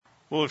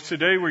Well, if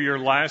today were your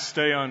last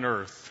day on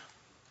earth,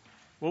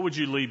 what would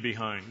you leave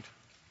behind?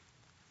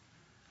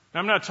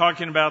 Now, I'm not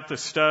talking about the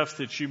stuff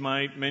that you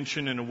might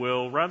mention in a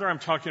will. Rather, I'm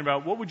talking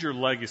about what would your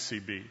legacy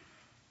be?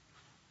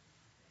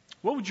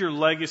 What would your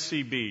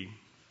legacy be?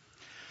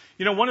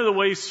 You know, one of the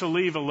ways to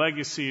leave a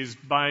legacy is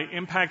by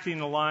impacting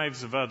the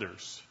lives of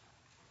others.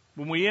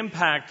 When we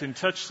impact and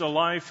touch the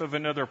life of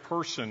another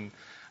person,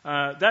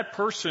 that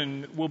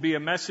person will be a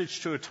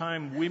message to a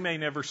time we may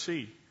never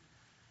see.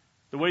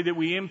 The way that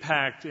we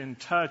impact and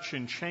touch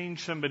and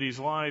change somebody's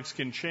lives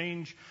can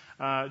change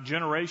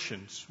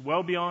generations,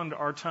 well beyond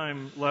our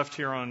time left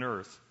here on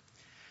earth.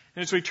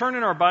 And as we turn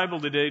in our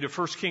Bible today to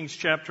 1 Kings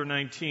chapter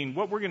 19,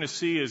 what we're going to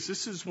see is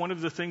this is one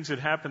of the things that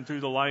happened through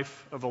the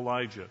life of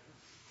Elijah.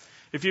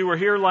 If you were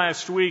here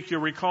last week,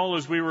 you'll recall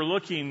as we were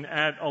looking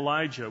at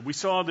Elijah, we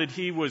saw that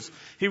he was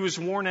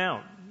worn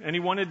out, and he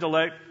wanted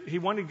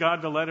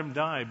God to let him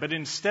die. But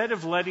instead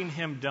of letting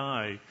him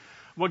die,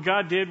 what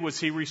God did was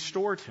He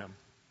restored him.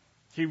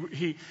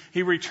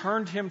 He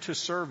returned him to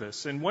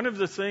service. And one of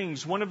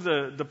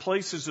the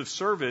places of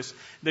service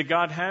that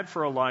God had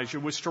for Elijah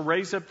was to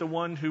raise up the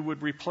one who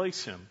would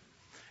replace him.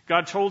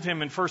 God told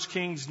him in 1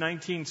 Kings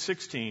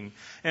 19:16,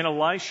 "And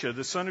Elisha,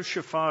 the son of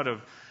Shaphat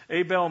of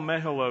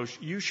Abel-Meholah,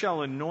 you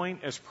shall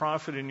anoint as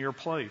prophet in your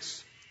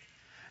place."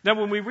 Now,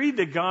 when we read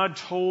that God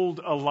told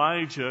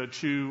Elijah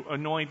to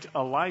anoint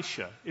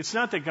Elisha, it's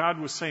not that God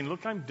was saying,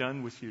 "Look, I'm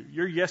done with you.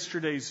 You're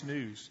yesterday's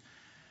news."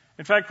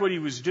 In fact, what He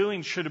was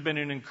doing should have been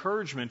an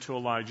encouragement to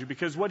Elijah,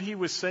 because what He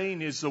was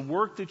saying is the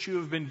work that you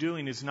have been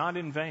doing is not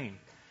in vain.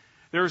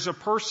 There is a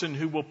person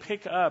who will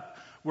pick up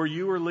where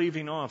you are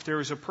leaving off. There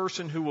is a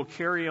person who will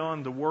carry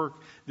on the work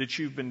that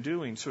you've been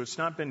doing, so it's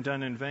not been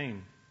done in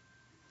vain.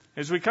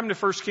 As we come to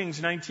 1 Kings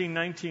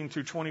 19:19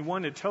 through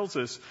 21, it tells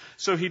us,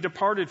 "So he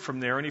departed from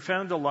there, and he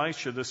found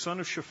Elisha, the son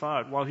of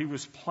Shaphat, while he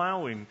was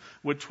plowing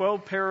with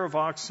 12 pair of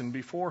oxen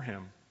before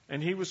him,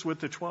 and he was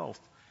with the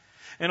 12th.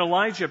 And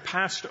Elijah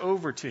passed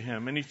over to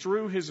him, and he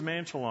threw his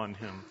mantle on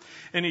him.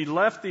 And he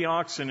left the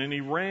oxen, and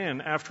he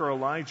ran after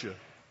Elijah.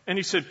 And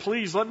he said,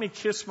 'Please let me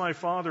kiss my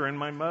father and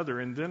my mother,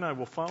 and then I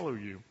will follow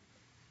you.'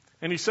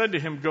 And he said to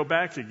him, 'Go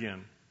back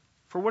again,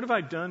 for what have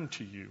I done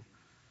to you?'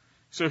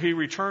 So he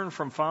returned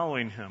from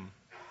following him.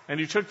 And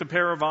he took the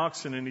pair of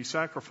oxen, and he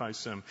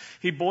sacrificed them.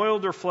 He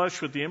boiled their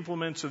flesh with the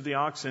implements of the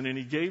oxen, and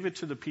he gave it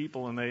to the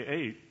people, and they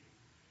ate.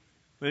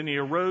 Then he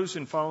arose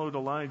and followed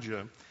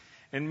Elijah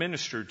and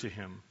ministered to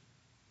him."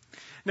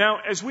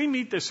 Now, as we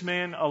meet this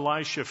man,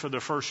 Elisha, for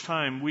the first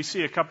time, we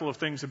see a couple of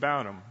things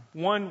about him.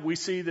 One, we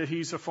see that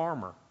he's a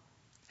farmer.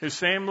 His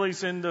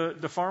family's in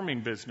the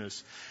farming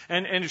business.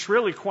 And it's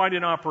really quite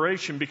an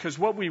operation, because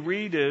what we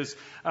read is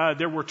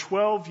there were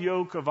 12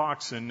 yoke of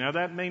oxen. Now,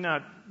 that may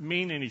not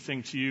mean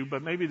anything to you,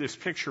 but maybe this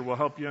picture will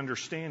help you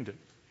understand it.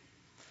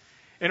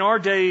 In our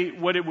day,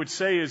 what it would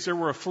say is there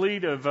were a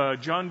fleet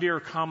of John Deere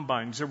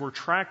combines. There were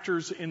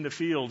tractors in the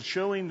field,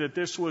 showing that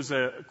this was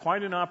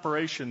quite an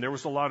operation. There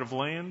was a lot of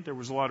land. There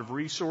was a lot of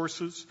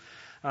resources,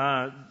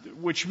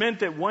 which meant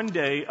that one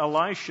day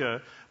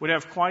Elisha would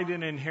have quite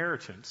an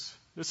inheritance.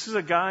 This is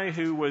a guy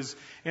who was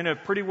in a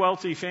pretty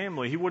wealthy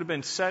family. He would have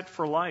been set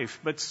for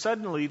life. But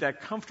suddenly that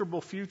comfortable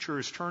future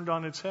is turned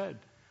on its head,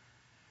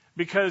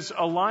 because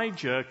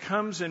Elijah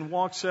comes and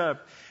walks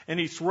up and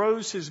he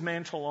throws his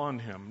mantle on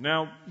him.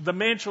 Now, the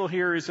mantle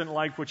here isn't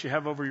like what you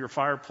have over your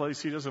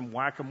fireplace. He doesn't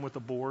whack him with a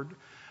board.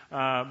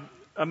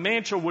 A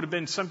mantle would have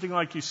been something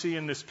like you see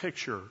in this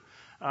picture.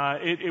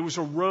 It was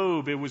a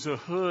robe, it was a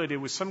hood, it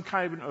was some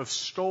kind of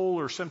stole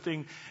or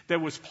something that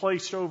was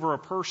placed over a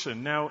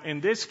person. Now,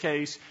 in this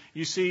case,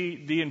 you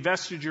see the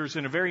investitures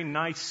in a very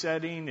nice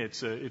setting.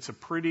 It's a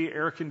pretty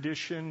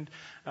air-conditioned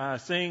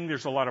thing.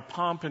 There's a lot of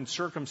pomp and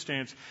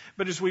circumstance.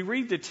 But as we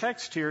read the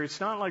text here, it's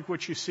not like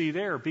what you see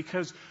there,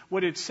 because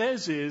what it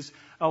says is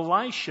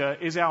Elisha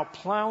is out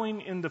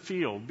plowing in the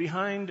field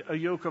behind a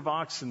yoke of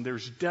oxen.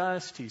 There's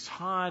dust. He's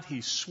hot.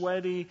 He's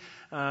sweaty.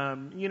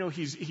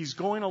 He's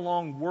going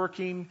along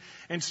working.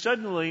 And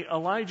suddenly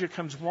Elijah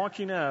comes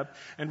walking up,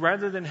 and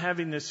rather than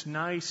having this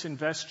nice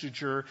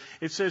investiture,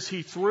 it says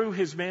he threw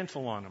his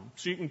mantle on him.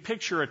 So you can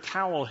picture a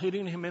towel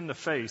hitting him in the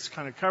face,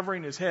 kind of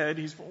covering his head.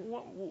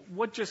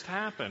 What just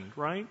happened,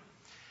 right?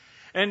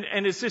 And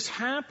as this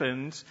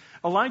happens,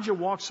 Elijah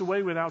walks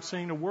away without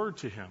saying a word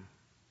to him.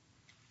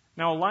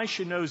 Now,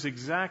 Elisha knows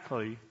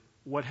exactly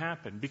what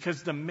happened,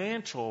 because the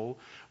mantle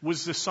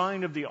was the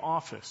sign of the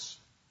office.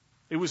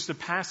 It was the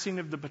passing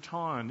of the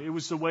baton. It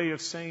was the way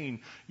of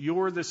saying,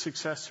 you're the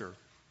successor.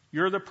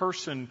 You're the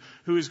person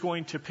who is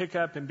going to pick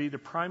up and be the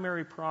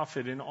primary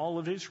prophet in all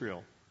of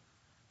Israel.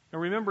 Now,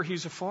 remember,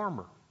 he's a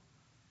farmer.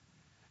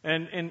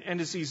 And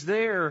as he's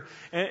there,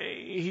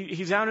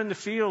 he's out in the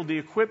field. The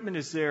equipment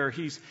is there.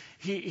 He's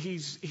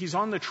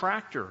on the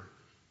tractor.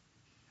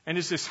 And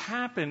as this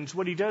happens,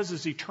 what he does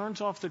is he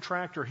turns off the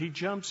tractor. He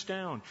jumps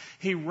down.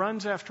 He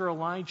runs after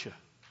Elijah.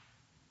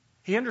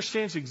 He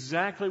understands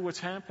exactly what's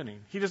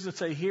happening. He doesn't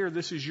say, "Here,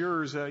 this is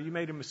yours. You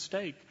made a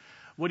mistake."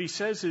 What he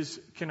says is,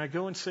 "Can I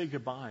go and say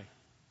goodbye?"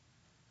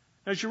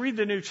 As you read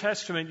the New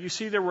Testament, you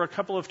see there were a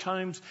couple of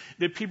times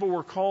that people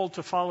were called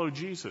to follow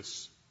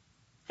Jesus.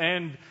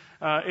 And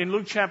in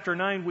Luke chapter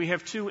 9, we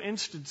have two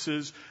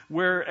instances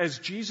where as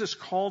Jesus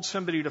called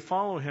somebody to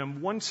follow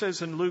him, one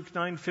says in Luke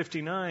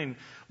 9:59,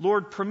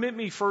 "Lord, permit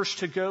me first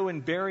to go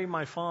and bury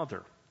my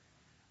father."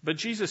 But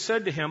Jesus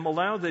said to him,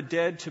 "Allow the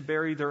dead to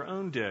bury their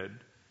own dead.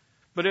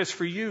 But as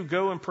for you,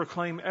 go and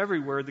proclaim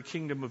everywhere the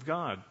kingdom of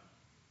God."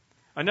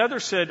 Another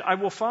said, "I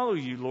will follow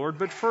you, Lord,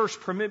 but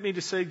first permit me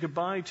to say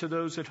goodbye to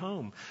those at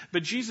home."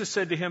 But Jesus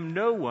said to him,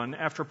 "No one,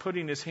 after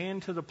putting his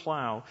hand to the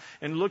plow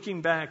and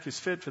looking back, is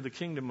fit for the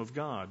kingdom of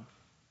God."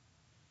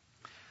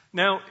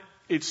 Now,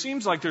 it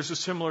seems like there's a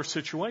similar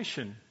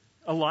situation.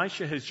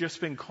 Elisha has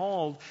just been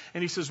called,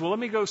 and he says, "Well, let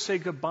me go say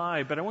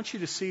goodbye, but I want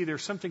you to see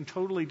there's something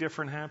totally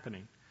different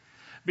happening."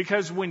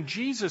 Because when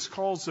Jesus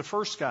calls the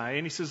first guy,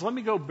 and he says, "Let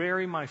me go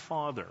bury my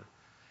father,"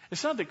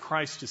 it's not that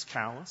Christ is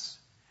callous.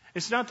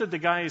 It's not that the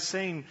guy is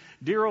saying,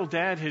 "Dear old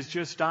dad has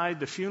just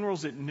died. The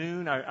funeral's at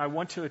noon. I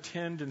want to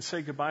attend and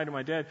say goodbye to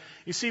my dad."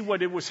 You see,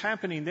 what it was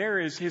happening there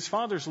is his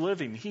father's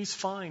living. He's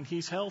fine.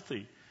 He's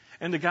healthy.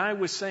 And the guy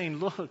was saying,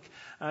 "Look,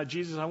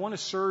 Jesus, I want to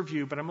serve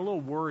you, but I'm a little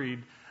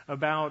worried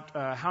about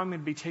how I'm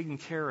going to be taken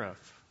care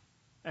of.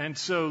 And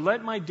so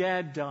let my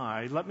dad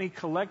die. Let me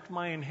collect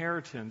my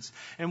inheritance.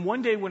 And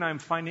one day when I'm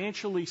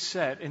financially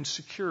set and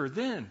secure,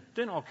 then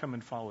I'll come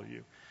and follow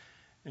you."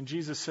 And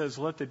Jesus says,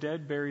 "Let the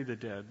dead bury the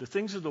dead. The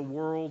things of the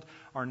world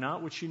are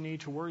not what you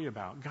need to worry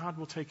about. God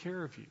will take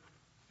care of you.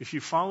 If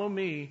you follow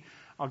me,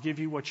 I'll give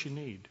you what you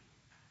need."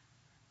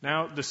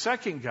 Now, the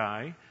second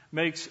guy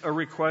makes a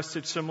request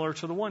that's similar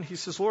to the one. He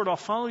says, "Lord, I'll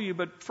follow you,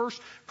 but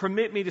first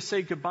permit me to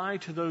say goodbye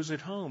to those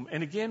at home."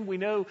 And again, we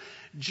know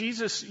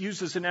Jesus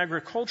uses an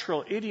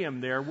agricultural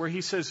idiom there where he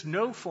says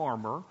no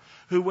farmer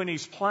who, when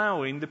he's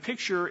plowing, the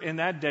picture in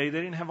that day, they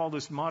didn't have all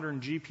this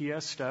modern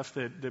GPS stuff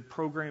that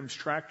programs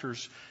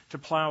tractors to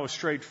plow a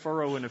straight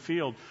furrow in a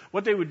field.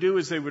 What they would do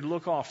is they would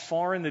look off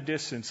far in the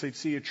distance. They'd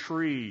see a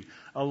tree,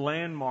 a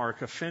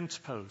landmark, a fence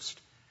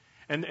post.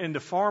 And the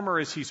farmer,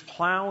 as he's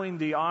plowing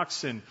the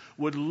oxen,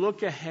 would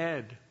look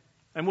ahead.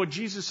 And what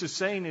Jesus is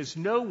saying is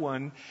no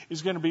one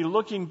is going to be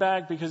looking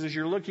back, because as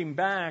you're looking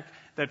back,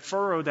 that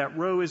furrow, that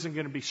row isn't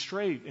going to be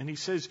straight. And he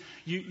says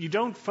you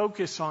don't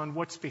focus on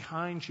what's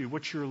behind you,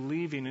 what you're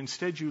leaving.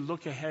 Instead, you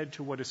look ahead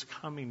to what is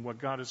coming, what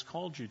God has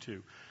called you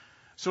to.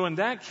 So in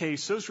that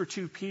case, those were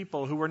two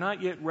people who were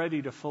not yet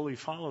ready to fully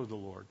follow the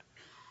Lord.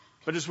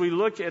 But as we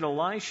look at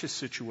Elisha's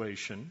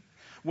situation,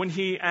 when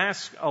he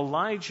asks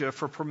Elijah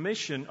for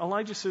permission,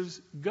 Elijah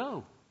says,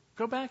 go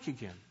back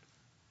again.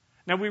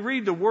 Now we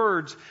read the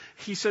words,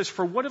 he says,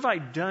 "For what have I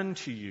done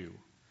to you?"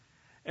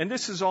 And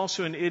this is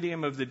also an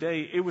idiom of the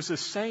day. It was a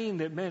saying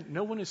that meant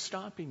no one is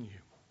stopping you.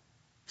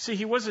 See,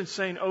 he wasn't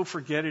saying, "Oh,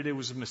 forget it, it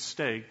was a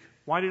mistake.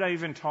 Why did I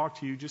even talk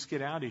to you? Just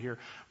get out of here."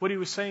 What he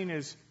was saying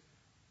is,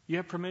 you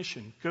have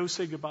permission. Go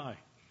say goodbye.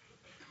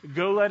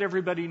 Go let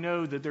everybody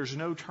know that there's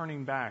no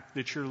turning back,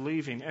 that you're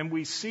leaving. And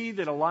we see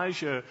that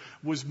Elijah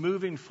was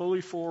moving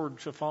fully forward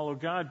to follow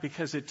God,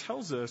 because it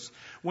tells us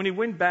when he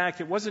went back,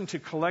 it wasn't to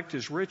collect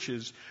his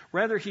riches.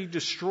 Rather, he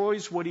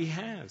destroys what he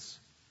has.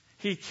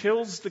 He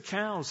kills the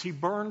cows. He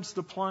burns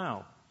the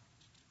plow.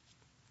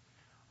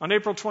 On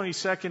April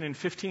 22nd in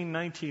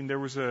 1519, there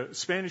was a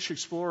Spanish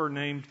explorer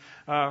named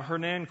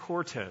Hernan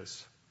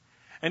Cortez.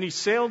 And he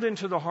sailed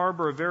into the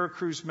harbor of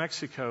Veracruz,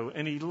 Mexico,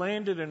 and he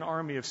landed an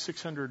army of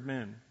 600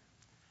 men.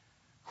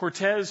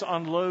 Cortez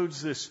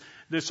unloads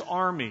this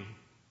army,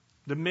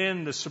 the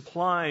men, the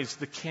supplies,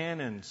 the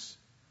cannons.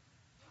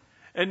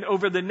 And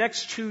over the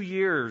next 2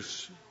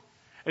 years,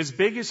 as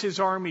big as his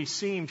army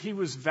seemed, he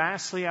was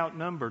vastly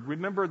outnumbered.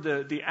 Remember,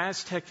 the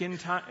Aztec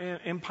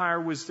Empire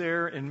was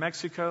there in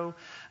Mexico,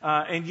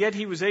 and yet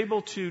he was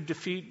able to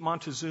defeat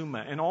Montezuma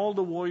and all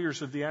the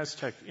warriors of the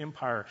Aztec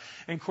Empire.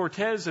 And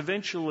Cortez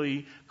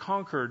eventually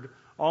conquered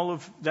all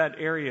of that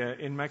area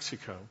in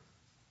Mexico.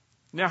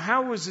 Now,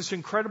 how was this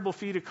incredible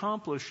feat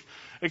accomplished?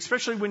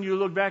 Especially when you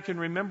look back and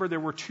remember there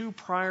were 2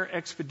 prior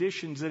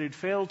expeditions that had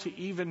failed to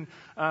even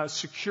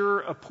secure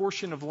a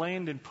portion of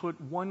land and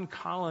put one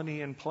colony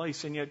in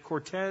place. And yet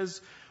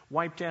Cortez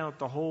wiped out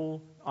the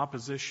whole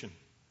opposition.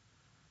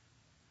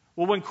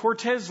 Well, when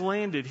Cortez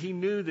landed, he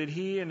knew that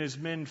he and his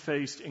men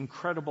faced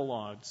incredible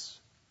odds.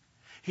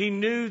 He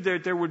knew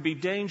that there would be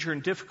danger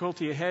and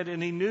difficulty ahead,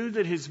 and he knew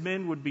that his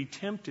men would be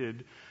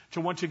tempted to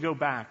want to go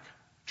back,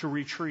 to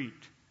retreat,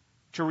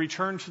 to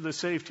return to the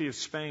safety of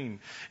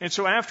Spain. And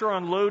so after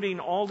unloading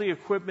all the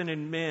equipment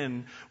and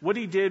men, what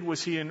he did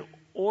was he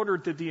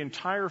ordered that the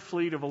entire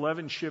fleet of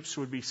 11 ships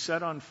would be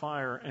set on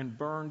fire and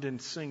burned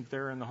and sink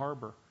there in the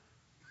harbor.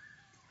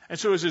 And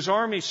so as his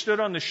army stood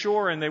on the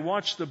shore and they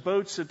watched the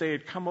boats that they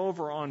had come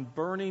over on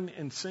burning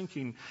and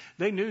sinking,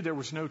 they knew there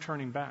was no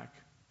turning back.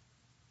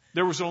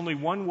 There was only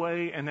one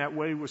way, and that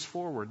way was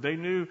forward. They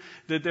knew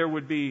that there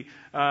would be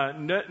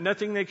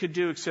nothing they could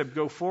do except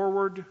go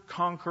forward,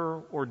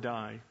 conquer, or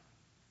die.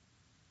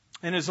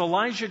 And as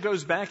Elijah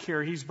goes back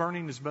here, he's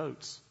burning his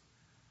boats.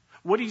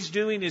 What he's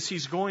doing is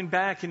he's going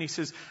back and he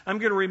says, I'm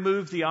going to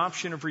remove the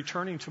option of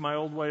returning to my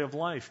old way of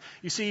life.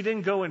 You see, he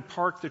didn't go and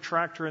park the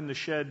tractor in the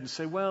shed and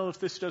say, well, if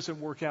this doesn't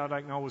work out,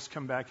 I can always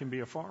come back and be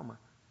a farmer.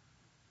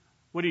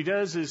 What he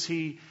does is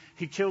he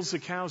kills the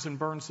cows and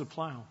burns the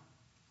plow.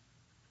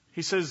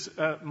 He says,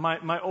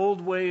 my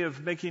old way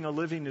of making a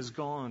living is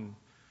gone.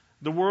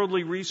 The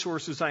worldly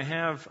resources I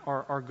have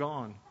are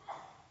gone.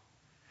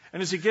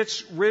 And as he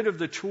gets rid of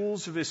the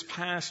tools of his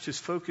past, his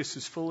focus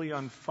is fully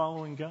on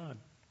following God.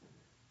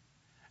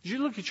 As you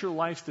look at your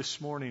life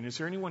this morning, is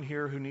there anyone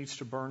here who needs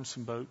to burn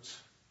some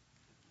boats?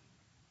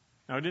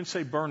 Now, I didn't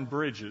say burn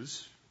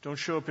bridges. Don't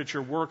show up at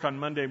your work on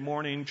Monday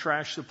morning,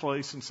 trash the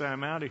place, and say,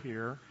 I'm out of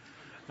here.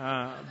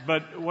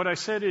 But what I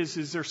said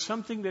is there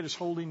something that is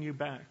holding you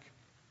back?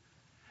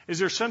 Is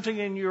there something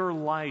in your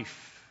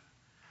life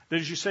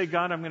that as you say,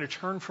 God, I'm going to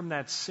turn from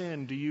that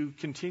sin, do you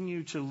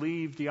continue to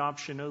leave the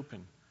option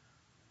open?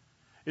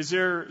 Is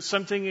there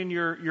something in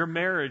your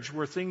marriage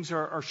where things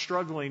are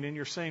struggling and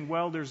you're saying,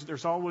 well,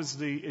 there's always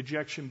the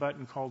ejection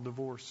button called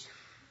divorce?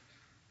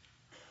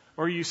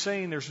 Or are you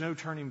saying there's no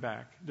turning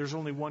back? There's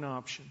only one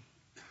option,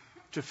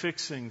 to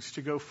fix things,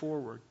 to go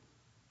forward.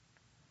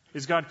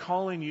 Is God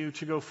calling you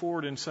to go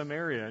forward in some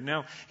area?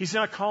 Now, He's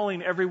not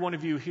calling every one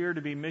of you here to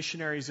be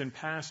missionaries and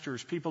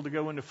pastors, people to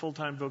go into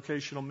full-time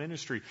vocational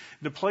ministry.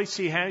 The place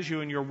He has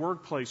you in your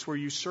workplace, where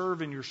you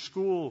serve in your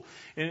school,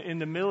 in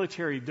the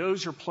military,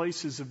 those are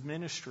places of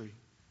ministry.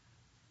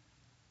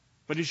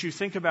 But as you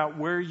think about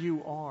where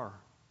you are,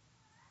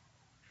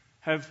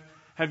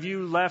 have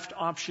you left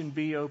option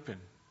B open?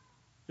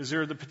 Is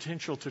there the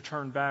potential to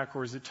turn back,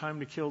 or is it time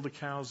to kill the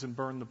cows and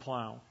burn the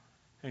plow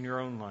in your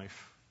own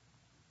life?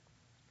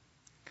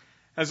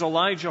 As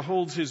Elijah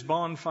holds his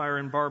bonfire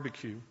and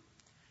barbecue,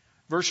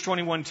 verse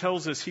 21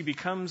 tells us he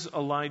becomes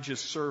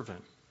Elijah's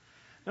servant.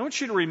 Now, I want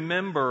you to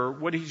remember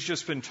what he's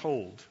just been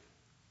told.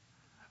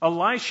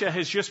 Elisha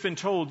has just been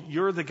told,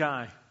 you're the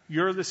guy,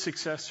 you're the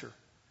successor,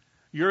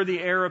 you're the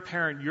heir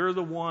apparent, you're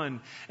the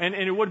one. And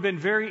it would have been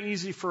very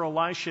easy for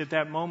Elisha at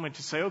that moment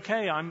to say,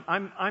 okay,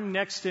 I'm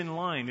next in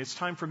line. It's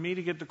time for me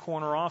to get the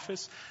corner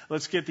office.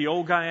 Let's get the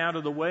old guy out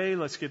of the way.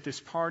 Let's get this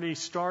party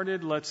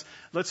started. Let's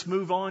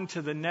move on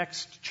to the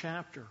next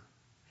chapter.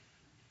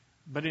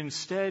 But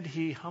instead,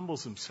 he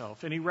humbles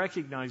himself and he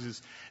recognizes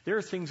there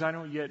are things I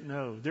don't yet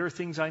know. There are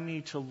things I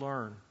need to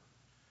learn.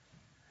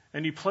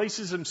 And he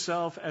places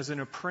himself as an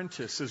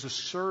apprentice, as a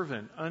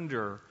servant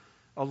under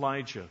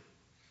Elijah.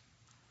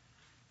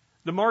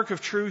 The mark of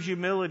true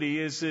humility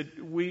is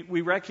that we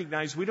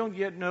recognize we don't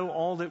yet know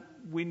all that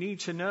we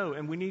need to know,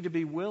 and we need to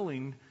be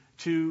willing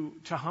to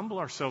humble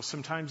ourselves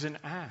sometimes and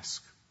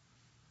ask,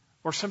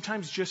 or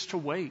sometimes just to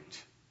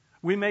wait.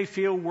 We may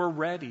feel we're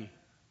ready,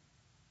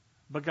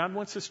 but God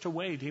wants us to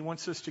wait. He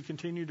wants us to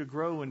continue to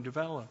grow and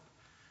develop.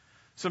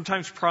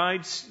 Sometimes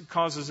pride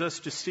causes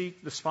us to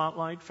seek the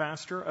spotlight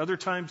faster. Other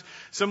times,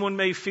 someone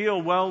may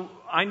feel, well,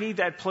 I need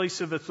that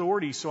place of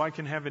authority so I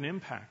can have an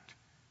impact.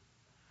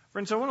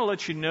 Friends, I want to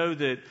let you know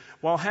that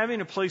while having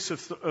a place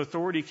of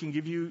authority can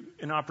give you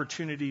an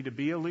opportunity to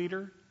be a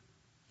leader,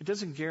 it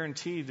doesn't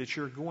guarantee that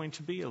you're going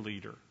to be a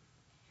leader.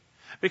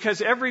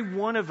 Because every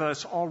one of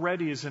us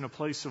already is in a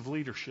place of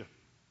leadership.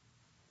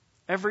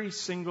 Every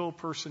single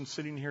person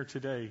sitting here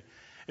today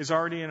is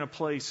already in a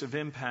place of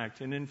impact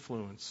and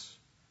influence.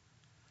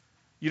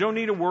 You don't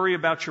need to worry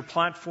about your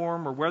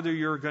platform or whether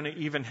you're going to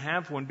even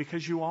have one,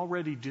 because you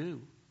already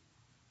do.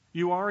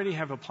 You already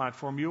have a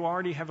platform. You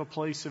already have a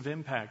place of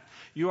impact.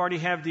 You already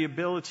have the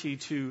ability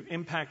to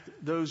impact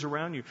those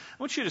around you. I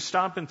want you to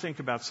stop and think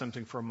about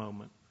something for a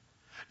moment.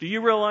 Do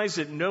you realize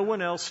that no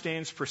one else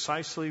stands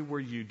precisely where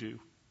you do?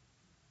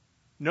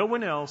 No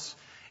one else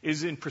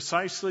is in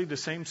precisely the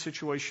same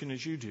situation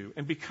as you do.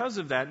 And because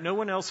of that, no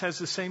one else has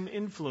the same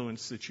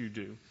influence that you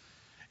do.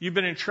 You've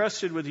been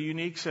entrusted with a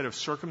unique set of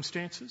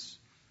circumstances,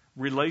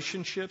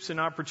 relationships,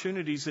 and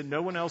opportunities that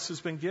no one else has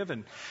been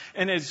given.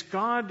 And as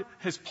God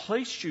has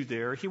placed you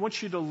there, He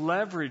wants you to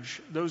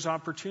leverage those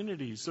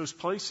opportunities, those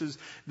places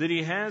that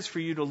He has for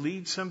you to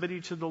lead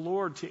somebody to the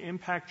Lord, to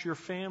impact your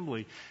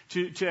family,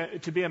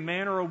 to be a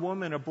man or a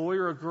woman, a boy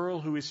or a girl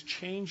who is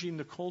changing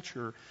the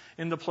culture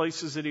in the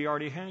places that He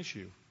already has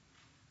you.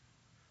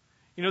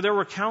 You know, there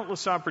were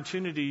countless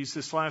opportunities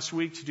this last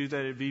week to do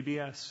that at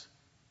VBS.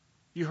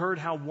 You heard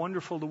how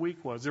wonderful the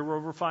week was. There were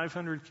over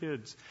 500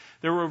 kids.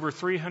 There were over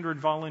 300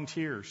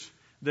 volunteers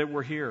that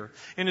were here.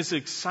 And as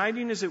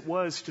exciting as it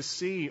was to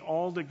see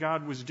all that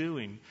God was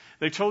doing,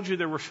 they told you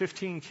there were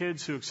 15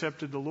 kids who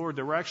accepted the Lord.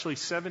 There were actually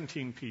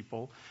 17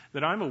 people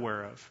that I'm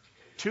aware of.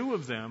 2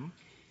 of them,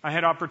 I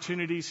had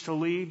opportunities to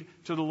lead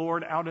to the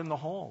Lord out in the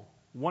hall.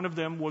 One of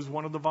them was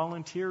one of the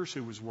volunteers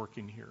who was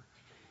working here.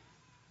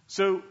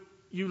 So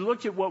you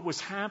look at what was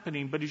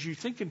happening, but as you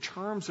think in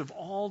terms of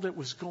all that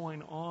was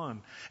going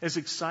on, as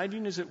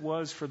exciting as it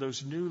was for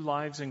those new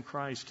lives in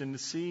Christ and to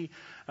see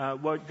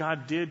what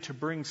God did to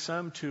bring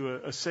some to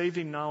a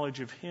saving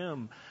knowledge of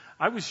Him,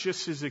 I was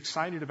just as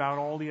excited about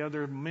all the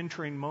other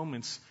mentoring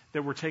moments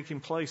that were taking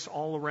place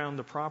all around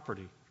the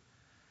property.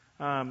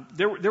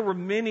 There were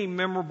many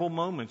memorable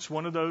moments.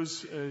 One of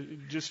those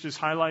just is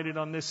highlighted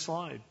on this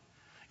slide.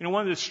 You know,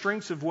 one of the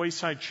strengths of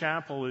Wayside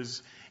Chapel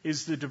is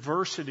the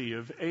diversity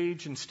of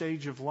age and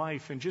stage of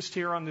life. And just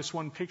here on this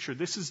one picture,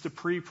 this is the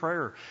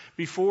pre-prayer.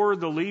 Before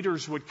the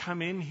leaders would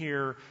come in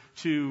here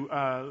to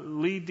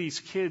lead these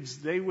kids,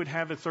 they would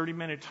have a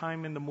 30-minute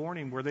time in the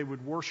morning where they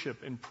would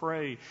worship and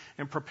pray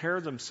and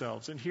prepare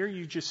themselves. And here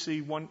you just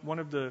see one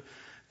of the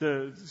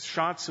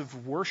shots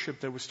of worship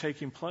that was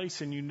taking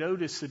place, and you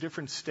notice the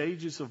different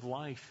stages of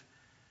life.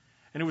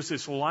 And it was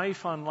this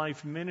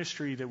life-on-life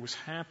ministry that was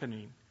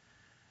happening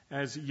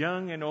as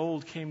young and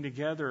old came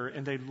together,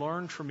 and they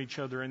learned from each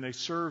other, and they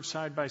served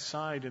side by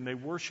side, and they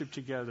worshiped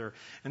together.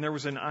 And there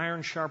was an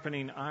iron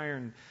sharpening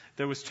iron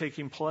that was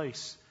taking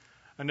place.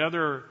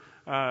 Another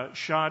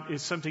shot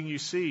is something you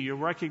see. You'll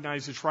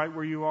recognize it's right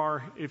where you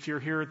are if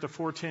you're here at the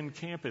 410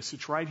 campus.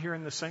 It's right here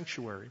in the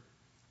sanctuary.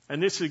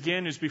 And this,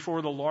 again, is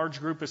before the large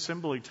group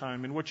assembly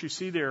time. And what you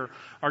see there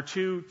are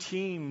two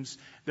teams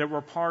that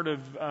were part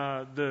of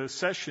the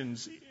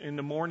sessions in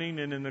the morning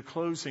and in the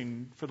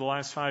closing for the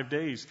last 5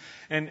 days.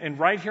 And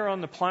right here on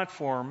the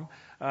platform,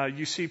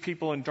 you see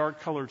people in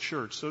dark-colored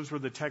shirts. Those were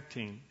the tech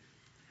team.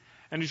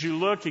 And as you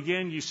look,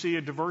 again, you see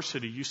a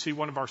diversity. You see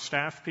one of our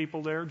staff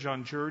people there,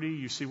 John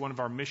Jurdy. You see one of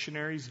our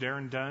missionaries,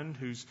 Darren Dunn,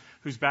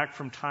 who's back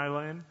from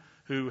Thailand,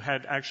 who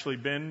had actually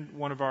been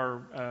one of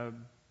our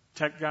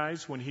tech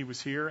guys when he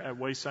was here at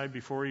Wayside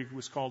before he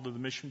was called to the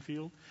mission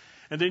field.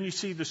 And then you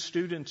see the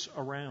students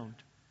around.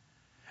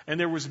 And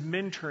there was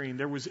mentoring,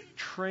 there was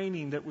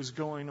training that was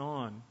going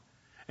on.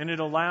 And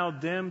it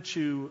allowed them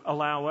to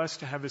allow us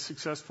to have a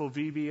successful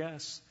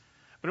VBS.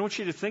 But I want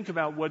you to think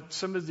about what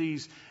some of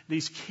these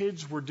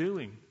kids were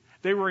doing.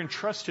 They were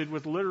entrusted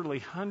with literally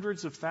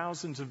hundreds of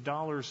thousands of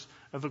dollars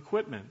of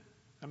equipment.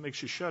 That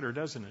makes you shudder,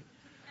 doesn't it?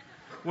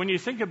 When you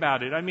think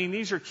about it, I mean,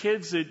 these are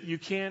kids that you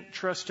can't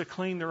trust to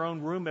clean their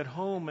own room at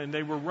home, and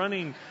they were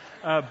running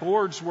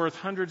boards worth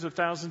hundreds of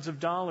thousands of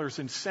dollars,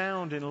 and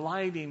sound and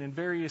lighting and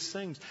various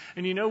things.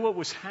 And you know what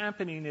was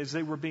happening is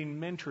they were being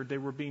mentored, they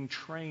were being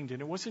trained,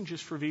 and it wasn't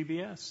just for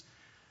VBS.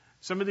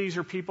 Some of these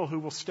are people who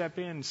will step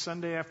in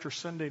Sunday after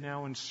Sunday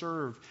now and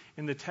serve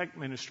in the tech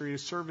ministry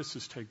as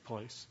services take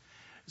place.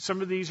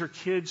 Some of these are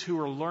kids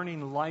who are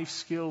learning life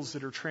skills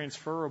that are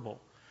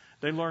transferable.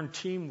 They learn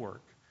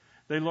teamwork.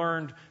 They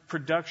learned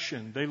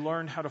production. They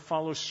learned how to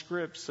follow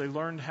scripts. They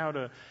learned how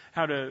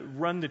to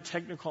run the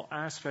technical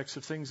aspects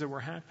of things that were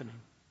happening.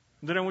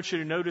 And then I want you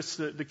to notice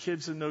the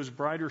kids in those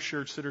brighter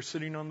shirts that are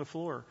sitting on the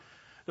floor.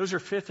 Those are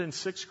 5th and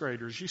 6th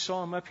graders. You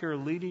saw them up here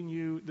leading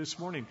you this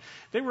morning.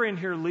 They were in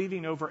here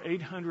leading over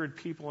 800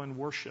 people in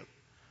worship.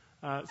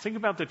 Think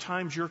about the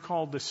times you're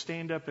called to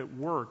stand up at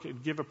work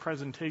and give a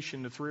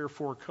presentation to 3 or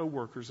 4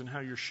 coworkers and how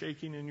you're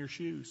shaking in your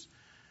shoes.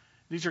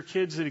 These are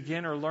kids that,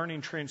 again, are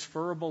learning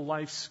transferable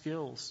life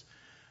skills.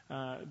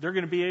 They're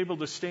going to be able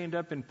to stand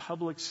up in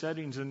public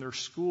settings in their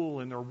school,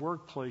 in their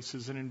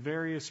workplaces, and in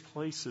various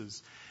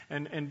places,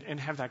 and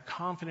have that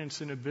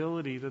confidence and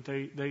ability that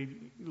they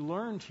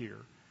learned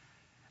here.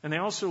 And they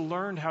also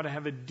learned how to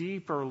have a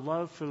deeper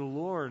love for the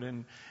Lord,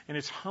 and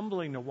it's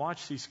humbling to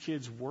watch these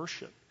kids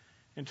worship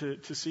and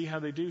to see how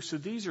they do. So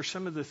these are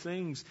some of the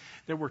things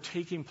that were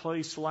taking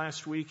place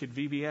last week at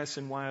VBS,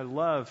 and why I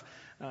love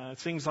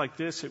things like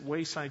this at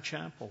Wayside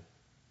Chapel.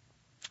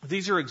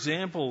 These are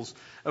examples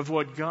of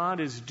what God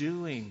is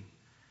doing.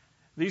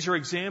 These are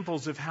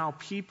examples of how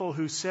people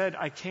who said,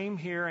 I came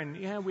here and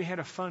yeah, we had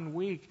a fun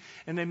week,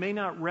 and they may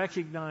not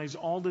recognize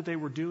all that they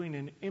were doing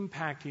and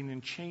impacting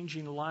and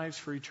changing lives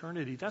for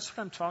eternity. That's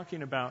what I'm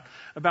talking about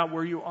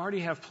where you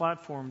already have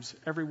platforms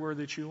everywhere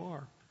that you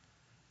are.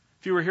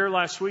 If you were here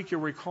last week,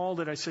 you'll recall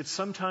that I said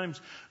sometimes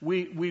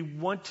we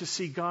want to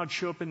see God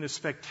show up in the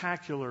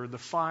spectacular, the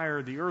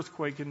fire, the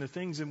earthquake, and the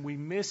things, and we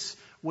miss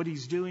what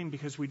He's doing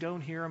because we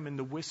don't hear Him in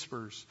the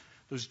whispers,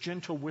 those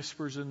gentle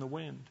whispers in the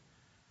wind.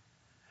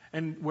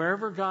 And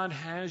wherever God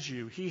has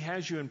you, He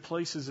has you in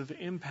places of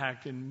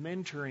impact and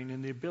mentoring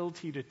and the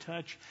ability to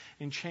touch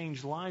and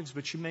change lives,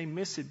 but you may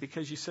miss it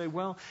because you say,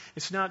 well,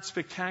 it's not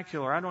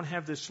spectacular. I don't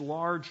have this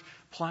large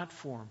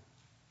platform.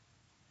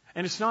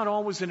 And it's not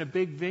always in a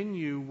big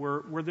venue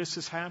where this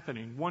is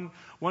happening.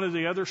 One of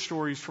the other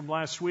stories from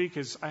last week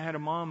is I had a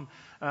mom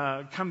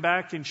come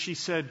back, and she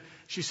said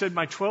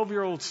my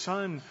 12-year-old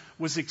son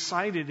was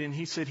excited, and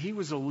he said he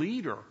was a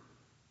leader.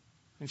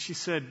 And she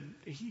said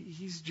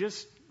he's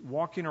just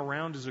walking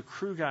around as a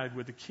crew guide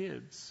with the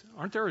kids.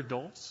 Aren't there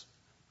adults?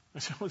 I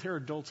said, oh, there are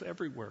adults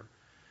everywhere.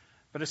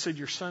 But I said,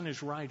 your son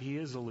is right. He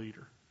is a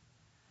leader.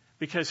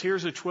 Because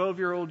here's a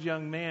 12-year-old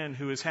young man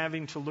who is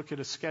having to look at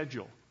a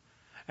schedule.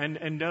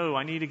 And no,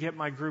 I need to get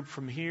my group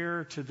from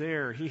here to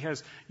there. He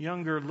has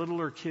younger,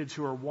 littler kids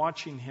who are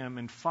watching him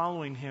and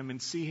following him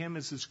and see him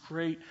as this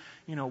great,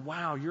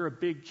 wow, you're a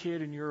big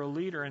kid and you're a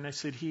leader. And I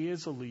said, he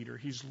is a leader.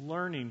 He's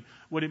learning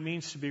what it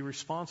means to be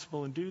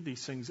responsible and do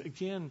these things.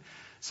 Again,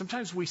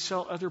 sometimes we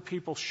sell other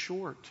people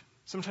short.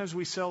 Sometimes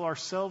we sell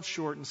ourselves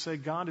short and say,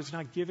 God has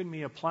not given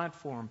me a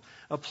platform,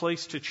 a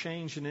place to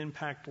change and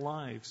impact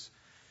lives.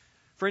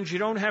 Friends, you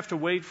don't have to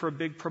wait for a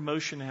big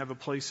promotion to have a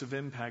place of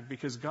impact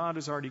because God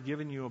has already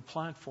given you a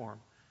platform.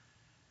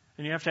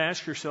 And you have to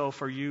ask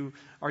yourself, are you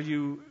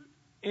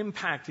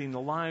impacting the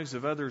lives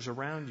of others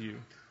around you?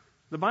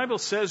 The Bible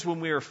says when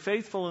we are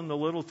faithful in the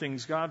little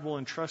things, God will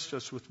entrust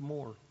us with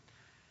more.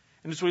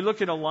 And as we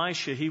look at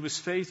Elisha, he was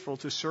faithful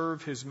to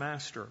serve his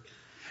master.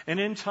 And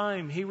in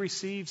time, he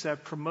receives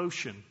that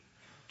promotion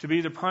to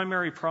be the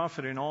primary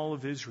prophet in all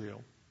of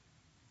Israel.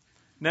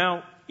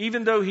 Now,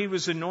 even though he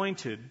was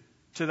anointed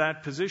to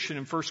that position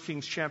in 1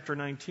 Kings chapter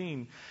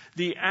 19,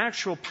 the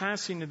actual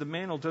passing of the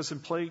mantle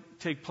doesn't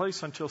take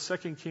place until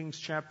 2 Kings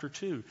chapter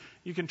 2.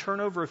 You can turn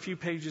over a few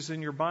pages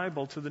in your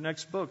Bible to the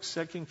next book,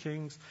 2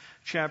 Kings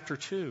chapter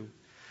 2.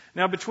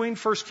 Now, between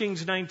 1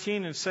 Kings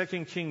 19 and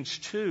 2 Kings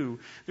 2,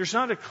 there's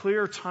not a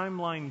clear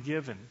timeline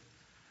given.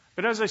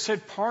 But as I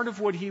said, part of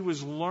what he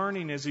was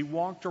learning as he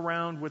walked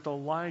around with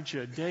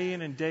Elijah day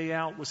in and day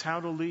out was how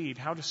to lead,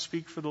 how to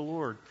speak for the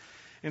Lord.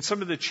 And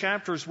some of the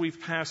chapters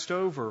we've passed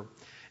over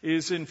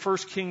is in 1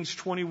 Kings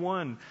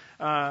 21.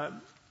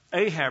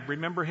 Ahab,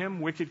 remember him?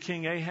 Wicked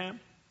King Ahab?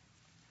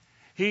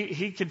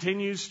 He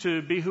continues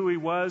to be who he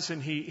was,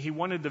 and he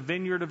wanted the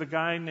vineyard of a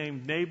guy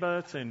named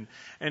Naboth, and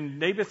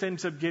Naboth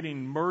ends up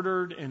getting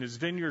murdered and his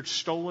vineyard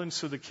stolen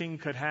so the king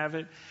could have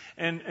it.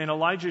 And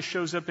Elijah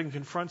shows up and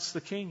confronts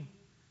the king.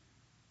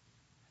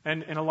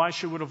 And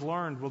Elisha would have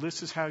learned, well,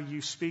 this is how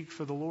you speak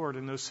for the Lord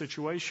in those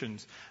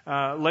situations.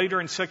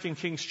 Later in 2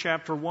 Kings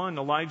chapter 1,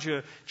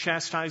 Elijah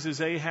chastises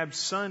Ahab's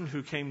son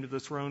who came to the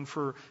throne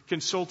for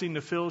consulting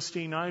the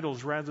Philistine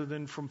idols rather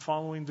than from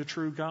following the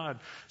true God.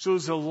 So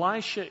as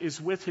Elisha is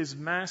with his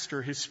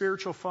master, his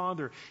spiritual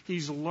father,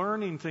 he's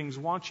learning things,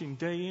 watching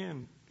day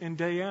in and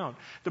day out.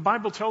 The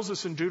Bible tells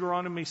us in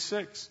Deuteronomy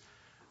 6,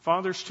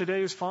 Fathers,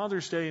 today is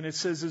Father's Day, and it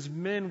says as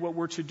men what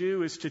we're to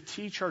do is to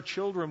teach our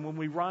children when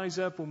we rise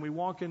up, when we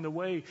walk in the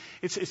way.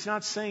 It's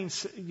not saying,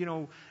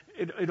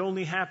 it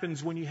only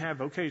happens when you have,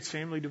 it's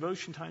family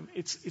devotion time.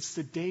 It's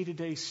the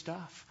day-to-day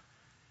stuff.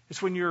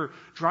 It's when you're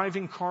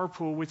driving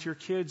carpool with your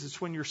kids.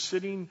 It's when you're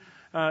sitting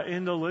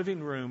in the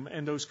living room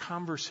and those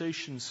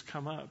conversations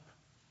come up.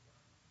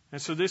 And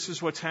so this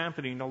is what's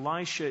happening.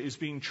 Elisha is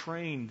being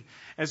trained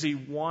as he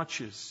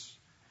watches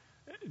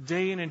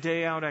day in and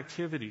day out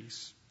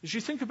activities. As you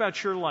think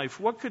about your life,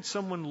 what could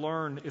someone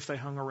learn if they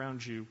hung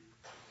around you?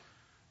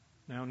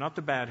 Now, not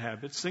the bad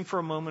habits. Think for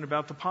a moment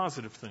about the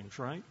positive things,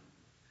 right?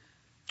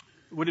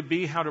 Would it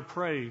be how to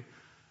pray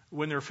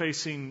when they're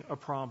facing a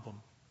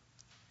problem?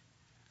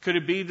 Could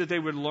it be that they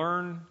would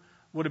learn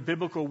what a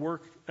biblical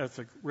work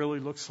ethic really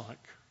looks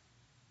like?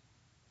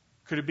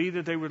 Could it be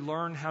that they would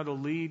learn how to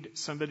lead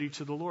somebody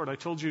to the Lord? I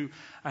told you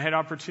I had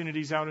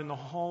opportunities out in the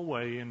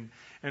hallway,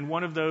 and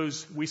one of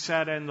those, we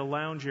sat in the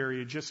lounge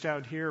area just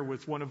out here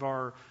with one of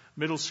our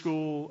middle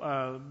school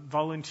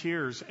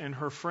volunteers, and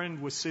her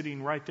friend was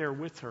sitting right there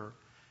with her.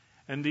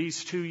 And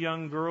these two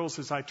young girls,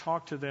 as I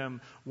talked to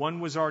them, one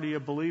was already a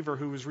believer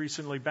who was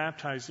recently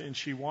baptized, and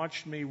she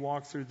watched me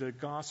walk through the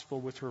gospel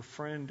with her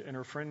friend, and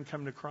her friend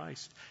come to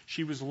Christ.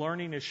 She was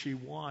learning as she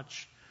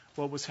watched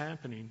what was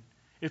happening.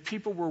 If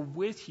people were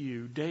with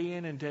you day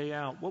in and day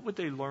out, what would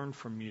they learn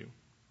from you?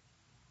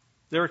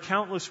 There are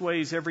countless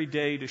ways every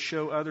day to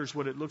show others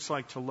what it looks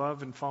like to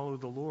love and follow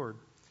the Lord.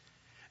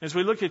 As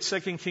we look at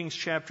 2 Kings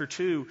chapter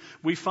 2,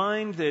 we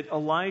find that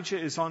Elijah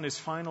is on his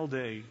final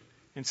day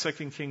in 2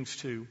 Kings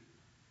 2.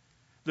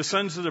 The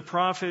sons of the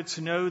prophets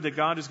know that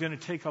God is going to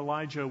take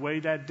Elijah away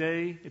that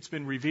day. It's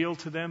been revealed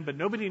to them, but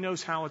nobody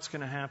knows how it's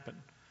going to happen.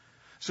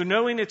 So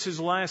knowing it's his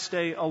last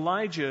day,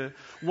 Elijah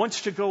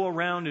wants to go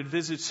around and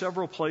visit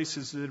several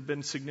places that have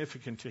been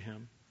significant to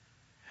him.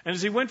 And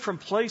as he went from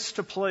place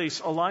to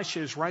place, Elisha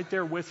is right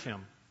there with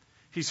him.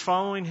 He's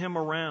following him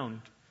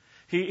around.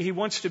 He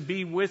wants to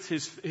be with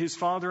his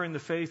father in the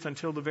faith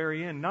until the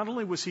very end. Not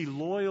only was he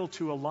loyal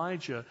to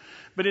Elijah,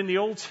 but in the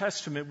Old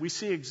Testament, we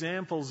see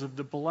examples of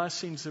the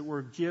blessings that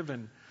were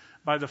given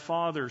by the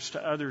fathers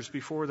to others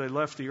before they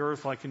left the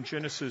earth, like in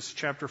Genesis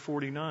chapter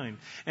 49.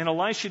 And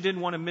Elisha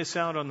didn't want to miss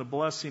out on the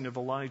blessing of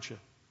Elijah.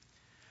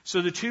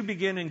 So the two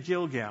begin in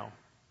Gilgal.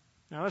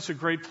 Now that's a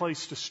great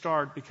place to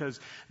start because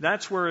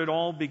that's where it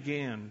all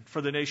began for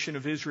the nation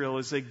of Israel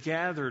as they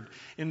gathered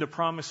in the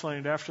promised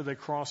land after they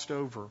crossed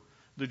over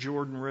the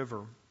Jordan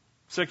River.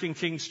 2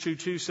 Kings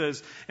 2:2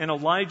 says, And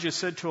Elijah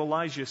said to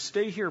Elijah,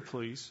 Stay here,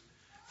 please,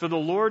 for the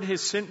Lord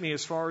has sent me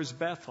as far as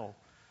Bethel.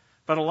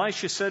 But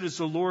Elisha said, As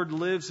the Lord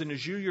lives and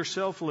as you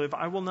yourself live,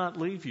 I will not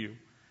leave you.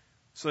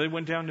 So they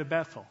went down to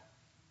Bethel.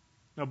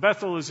 Now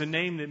Bethel is a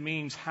name that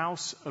means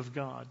house of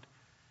God.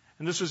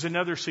 And this was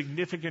another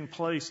significant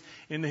place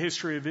in the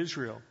history of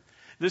Israel.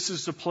 This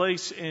is the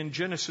place in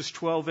Genesis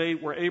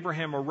 12:8 where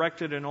Abraham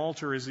erected an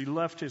altar as he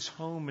left his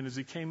home and as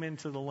he came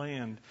into the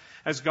land.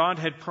 As God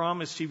had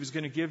promised, he was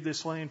going to give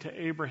this land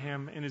to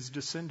Abraham and his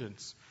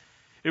descendants.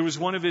 It was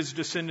one of his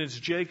descendants,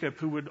 Jacob,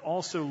 who would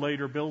also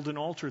later build an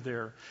altar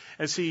there.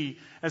 As he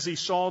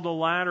saw the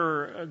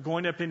ladder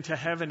going up into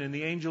heaven and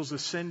the angels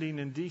ascending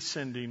and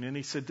descending, and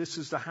he said, This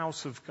is the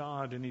house of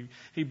God, and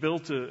he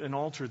built an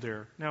altar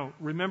there. Now,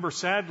 remember,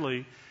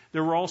 sadly,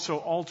 There were also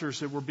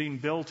altars that were being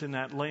built in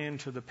that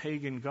land to the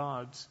pagan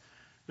gods.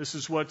 This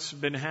is what's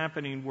been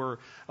happening, where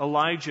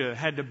Elijah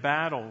had to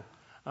battle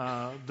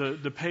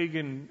the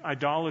pagan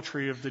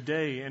idolatry of the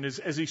day. And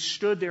as he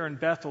stood there in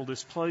Bethel,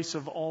 this place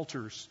of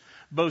altars,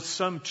 both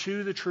some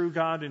to the true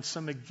God and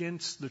some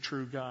against the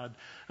true God,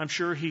 I'm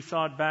sure he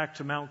thought back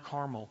to Mount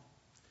Carmel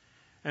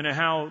and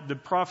how the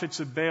prophets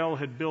of Baal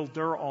had built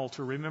their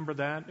altar. Remember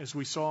that? As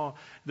we saw,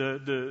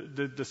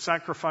 the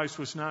sacrifice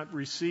was not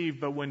received,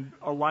 but when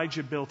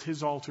Elijah built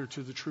his altar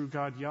to the true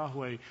God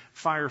Yahweh,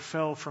 fire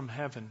fell from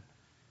heaven.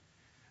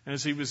 And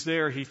as he was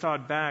there, he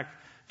thought back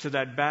to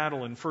that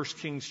battle in 1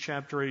 Kings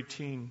chapter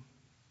 18.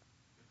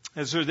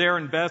 As they're there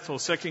in Bethel,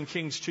 2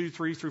 Kings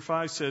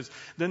 2:3-5 says,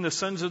 Then the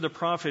sons of the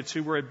prophets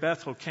who were at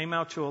Bethel came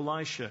out to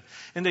Elisha,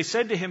 and they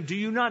said to him, Do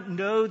you not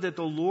know that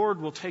the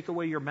Lord will take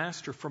away your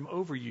master from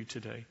over you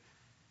today?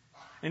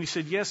 And he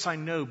said, Yes, I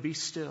know, be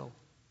still.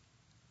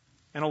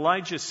 And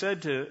Elijah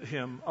said to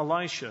him,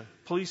 Elisha,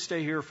 please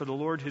stay here, for the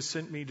Lord has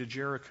sent me to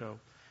Jericho.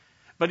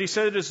 But he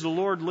said, As the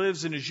Lord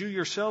lives and as you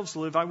yourselves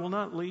live, I will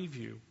not leave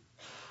you.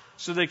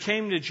 So they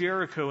came to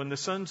Jericho, and the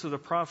sons of the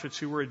prophets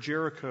who were at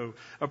Jericho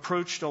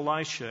approached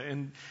Elisha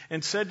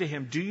and said to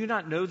him, Do you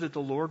not know that the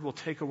Lord will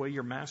take away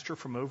your master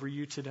from over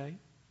you today?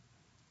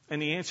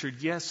 And he answered,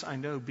 Yes, I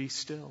know, be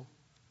still.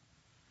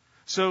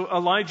 So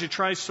Elijah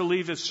tries to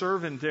leave his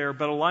servant there,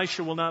 but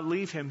Elisha will not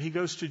leave him. He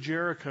goes to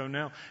Jericho.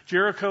 Now,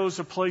 Jericho is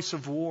a place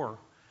of war.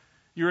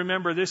 You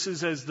remember, this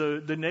is as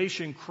the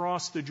nation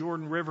crossed the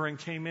Jordan River and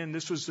came in.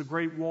 This was the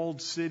great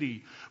walled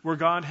city where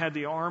God had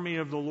the army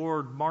of the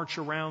Lord march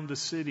around the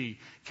city,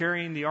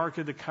 carrying the Ark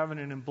of the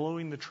Covenant and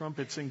blowing the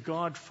trumpets. And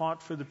God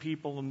fought for the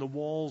people, and the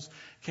walls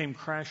came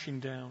crashing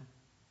down.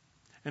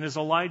 And as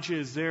Elijah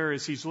is there,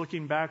 as he's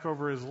looking back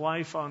over his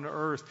life on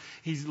earth,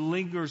 he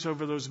lingers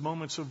over those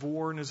moments of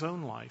war in his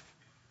own life.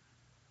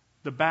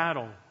 The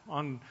battle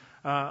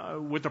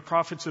with the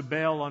prophets of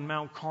Baal on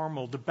Mount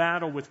Carmel, the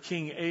battle with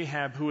King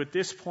Ahab, who at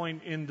this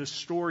point in the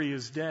story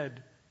is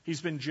dead.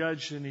 He's been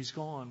judged and he's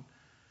gone.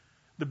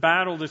 The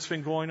battle that's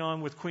been going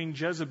on with Queen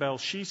Jezebel,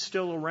 she's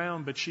still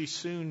around, but she's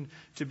soon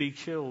to be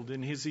killed.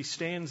 And as he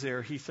stands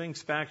there, he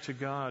thinks back to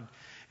God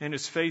and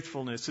his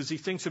faithfulness. As he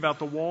thinks about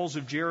the walls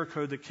of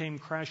Jericho that came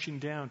crashing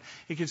down,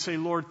 he can say,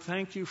 Lord,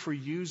 thank you for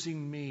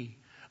using me.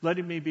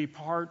 Letting me be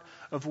part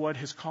of what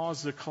has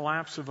caused the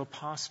collapse of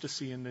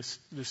apostasy in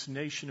this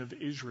nation of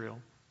Israel.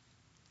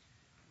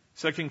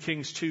 2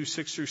 Kings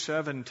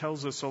 2:6-7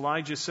 tells us,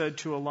 Elijah said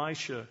to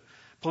Elisha,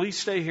 Please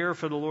stay here,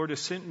 for the Lord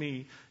has sent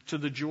me to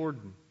the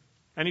Jordan.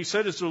 And he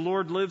said, As the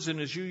Lord lives and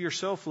as you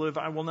yourself live,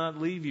 I will not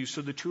leave you.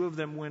 So the two of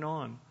them went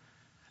on.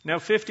 Now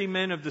 50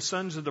 men of the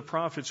sons of the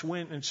prophets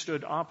went and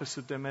stood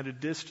opposite them at a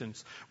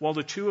distance, while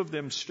the two of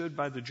them stood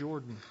by the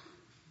Jordan.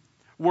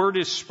 Word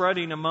is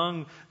spreading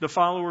among the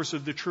followers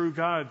of the true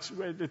God.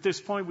 At this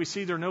point, we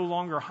see they're no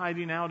longer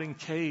hiding out in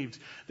caves.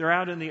 They're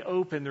out in the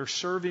open. They're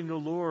serving the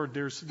Lord.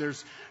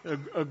 There's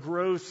a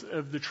growth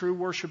of the true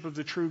worship of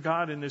the true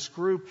God, and this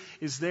group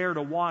is there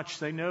to watch.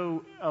 They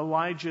know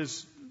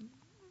Elijah's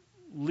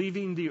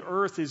leaving the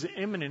earth is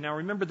imminent. Now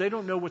remember, they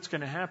don't know what's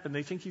going to happen.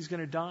 They think he's going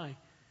to die.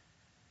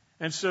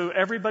 And so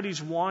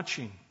everybody's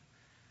watching.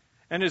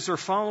 And as they're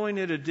following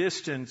at a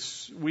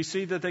distance, we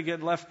see that they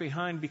get left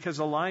behind because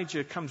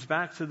Elijah comes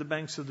back to the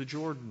banks of the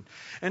Jordan.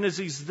 And as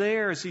he's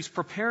there, as he's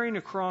preparing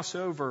to cross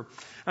over,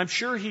 I'm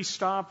sure he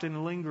stopped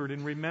and lingered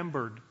and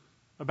remembered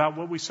about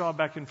what we saw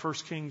back in 1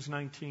 Kings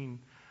 19.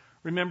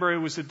 Remember, it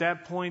was at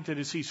that point that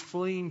as he's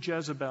fleeing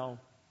Jezebel,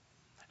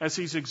 as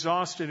he's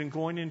exhausted and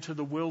going into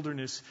the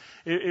wilderness,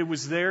 it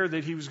was there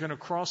that he was going to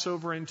cross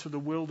over into the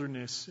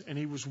wilderness, and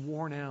he was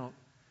worn out.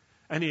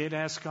 And he had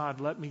asked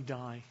God, let me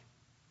die.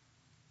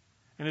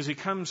 And as he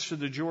comes to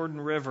the Jordan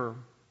River,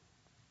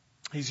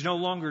 he's no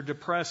longer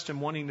depressed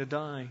and wanting to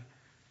die,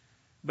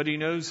 but he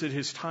knows that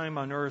his time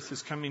on earth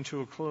is coming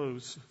to a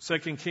close.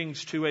 2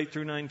 Kings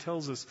 2:8-9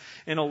 tells us,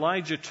 And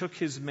Elijah took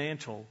his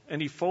mantle,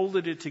 and he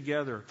folded it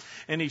together,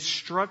 and he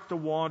struck the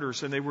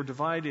waters, and they were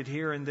divided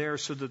here and there,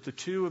 so that the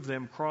two of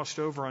them crossed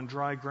over on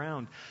dry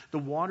ground. The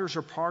waters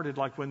are parted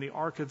like when the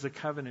Ark of the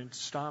Covenant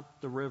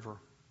stopped the river.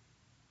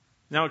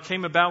 Now it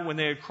came about when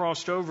they had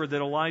crossed over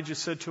that Elijah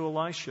said to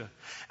Elisha,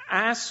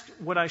 Ask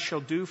what I shall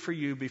do for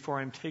you before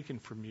I am taken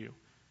from you.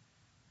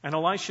 And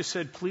Elisha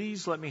said,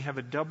 Please let me have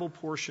a double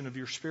portion of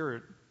your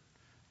spirit.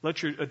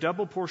 Let a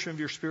double portion of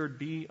your spirit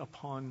be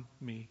upon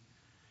me.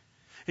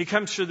 He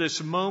comes to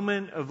this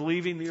moment of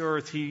leaving the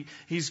earth.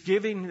 He's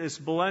giving this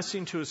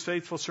blessing to his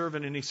faithful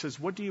servant, and he says,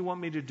 What do you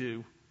want me to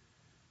do?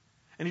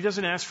 And he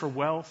doesn't ask for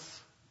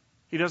wealth.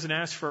 He doesn't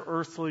ask for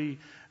earthly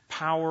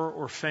power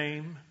or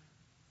fame.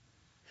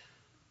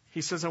 He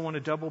says, I want a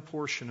double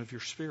portion of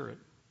your spirit.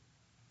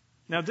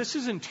 Now, this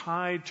isn't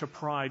tied to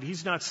pride.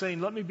 He's not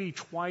saying, let me be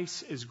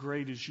twice as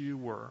great as you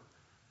were.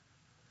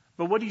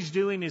 But what he's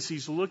doing is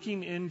he's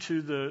looking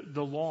into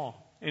the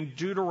law. In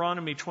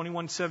Deuteronomy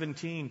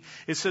 21:17,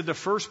 it said the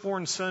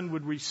firstborn son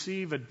would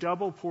receive a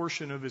double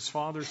portion of his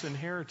father's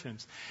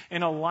inheritance.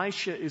 And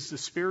Elisha is the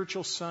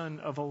spiritual son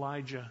of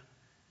Elijah.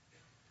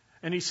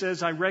 And he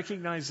says, I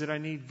recognize that I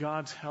need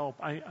God's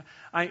help.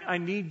 I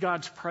need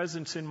God's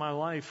presence in my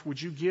life.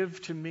 Would you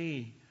give to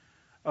me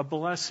a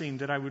blessing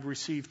that I would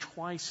receive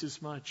twice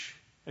as much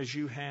as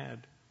you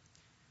had?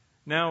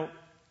 Now,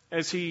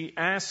 as he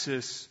asks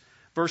this,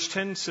 verse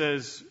 10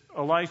 says,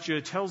 Elijah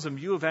tells him,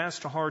 you have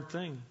asked a hard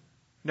thing.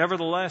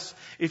 Nevertheless,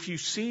 if you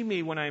see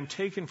me when I am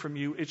taken from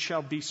you, it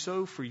shall be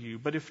so for you.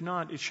 But if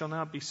not, it shall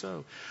not be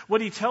so.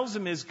 What he tells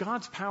him is,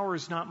 God's power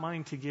is not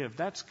mine to give.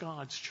 That's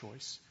God's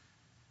choice.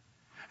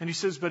 And he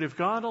says, but if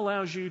God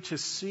allows you to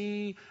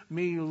see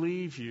me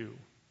leave you,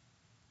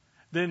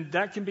 then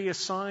that can be a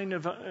sign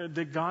of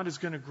that God is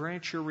going to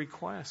grant your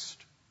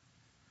request.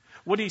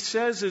 What he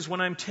says is, when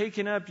I'm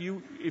taken up,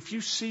 if you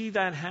see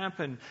that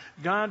happen,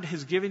 God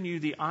has given you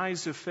the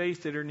eyes of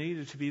faith that are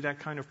needed to be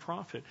that kind of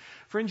prophet.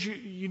 Friends,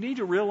 you need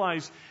to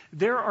realize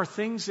there are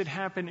things that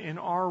happen in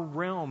our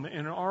realm,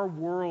 in our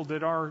world,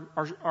 that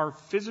our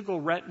physical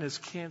retinas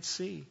can't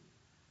see.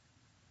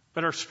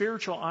 But our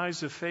spiritual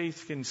eyes of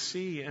faith can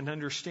see and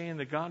understand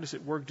that God is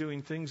at work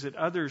doing things that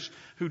others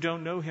who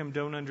don't know Him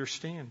don't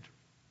understand.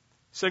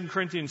 2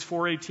 Corinthians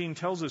 4:18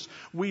 tells us,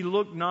 we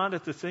look not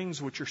at the things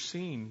which are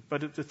seen,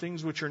 but at the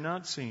things which are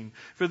not seen.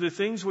 For the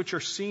things which are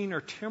seen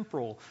are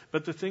temporal,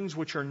 but the things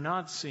which are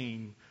not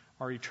seen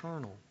are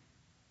eternal.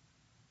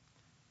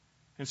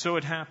 And so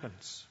it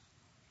happens.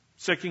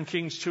 2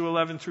 Kings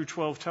 2:11 through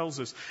 12 tells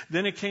us,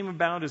 then it came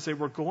about as they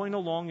were going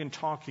along and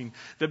talking,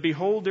 that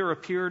behold, there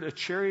appeared a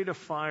chariot of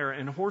fire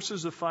and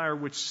horses of fire,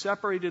 which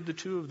separated the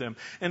two of them.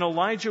 And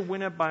Elijah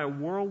went up by a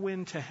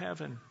whirlwind to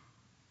heaven.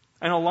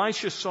 And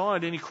Elisha saw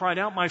it, and he cried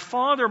out, my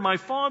father,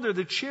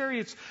 the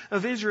chariots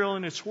of Israel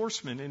and its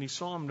horsemen. And he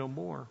saw him no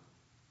more.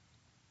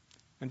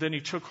 And then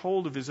he took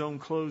hold of his own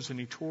clothes, and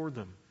he tore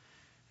them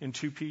in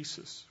two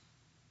pieces.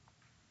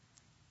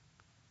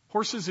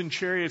 Horses and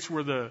chariots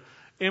were the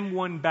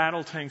M1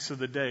 battle tanks of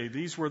the day.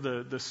 These were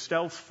the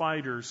stealth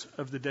fighters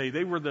of the day.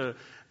 They were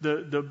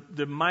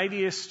the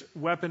mightiest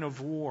weapon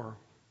of war.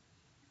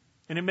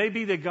 And it may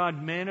be that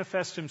God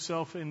manifests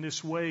Himself in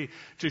this way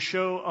to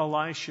show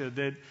Elisha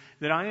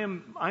that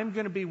I'm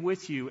going to be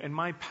with you, and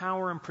my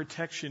power and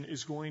protection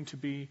is going to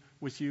be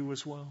with you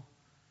as well.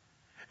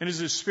 And as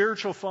his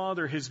spiritual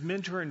father, his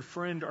mentor and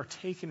friend are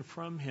taken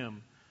from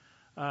him.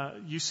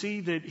 You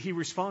see that he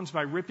responds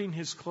by ripping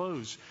his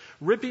clothes.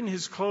 Ripping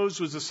his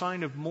clothes was a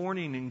sign of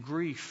mourning and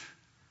grief.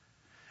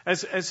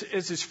 As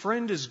his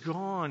friend is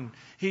gone,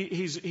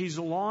 he's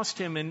lost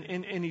him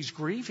and he's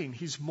grieving.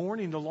 He's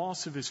mourning the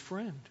loss of his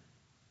friend.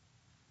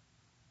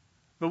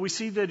 But we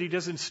see that he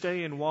doesn't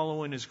stay and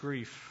wallow in his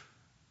grief,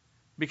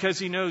 because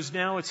he knows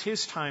now it's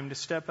his time to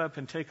step up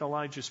and take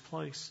Elijah's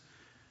place.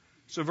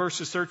 So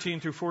verses 13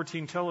 through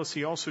 14 tell us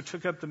he also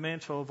took up the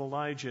mantle of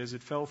Elijah as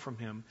it fell from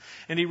him.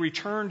 And he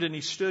returned and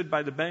he stood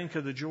by the bank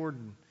of the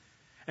Jordan.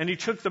 And he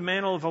took the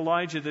mantle of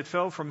Elijah that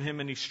fell from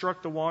him, and he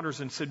struck the waters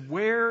and said,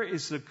 Where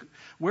is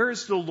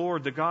the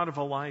Lord, the God of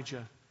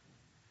Elijah?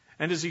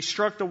 And as he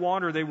struck the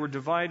water, they were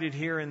divided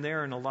here and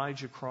there, and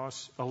Elisha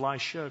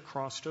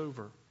crossed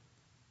over.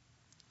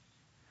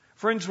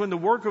 Friends, when the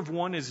work of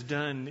one is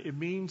done, it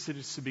means that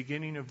it's the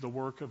beginning of the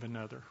work of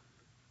another.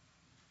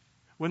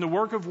 When the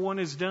work of one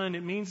is done,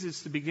 it means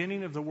it's the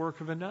beginning of the work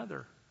of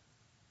another.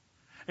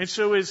 And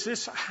so as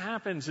this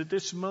happens at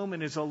this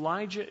moment, as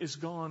Elijah is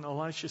gone,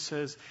 Elisha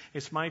says,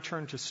 it's my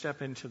turn to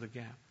step into the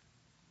gap.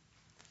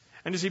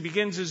 And as he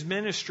begins his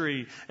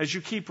ministry, as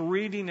you keep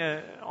reading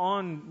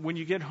on when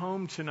you get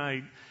home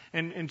tonight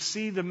and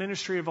see the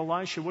ministry of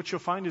Elisha, what you'll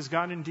find is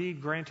God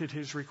indeed granted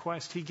his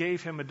request. He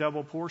gave him a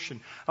double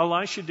portion.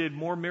 Elisha did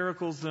more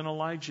miracles than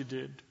Elijah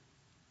did.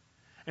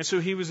 And so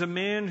he was a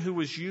man who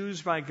was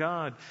used by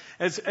God.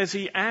 As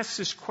he asks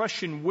this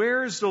question,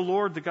 where is the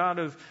Lord, the God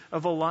of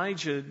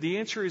Elijah? The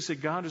answer is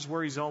that God is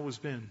where He's always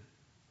been.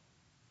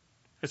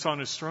 It's on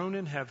His throne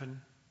in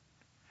heaven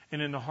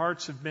and in the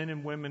hearts of men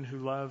and women who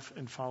love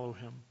and follow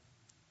Him.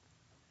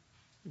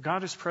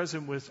 God is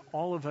present with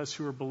all of us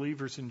who are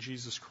believers in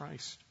Jesus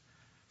Christ.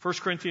 1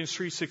 Corinthians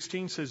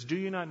 3:16 says, Do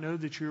you not know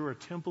that you are a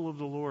temple of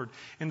the Lord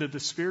and that the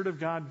Spirit of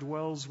God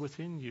dwells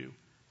within you?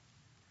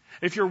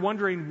 If you're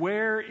wondering,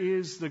 where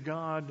is the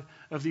God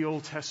of the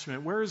Old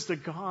Testament? Where is the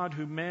God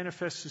who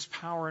manifests His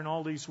power in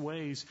all these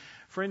ways?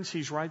 Friends,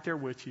 He's right there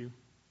with you.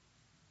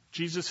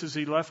 Jesus, as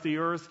He left the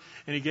earth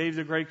and He gave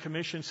the Great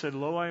Commission, said,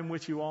 Lo, I am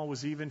with you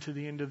always, even to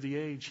the end of the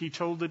age. He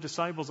told the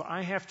disciples,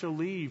 I have to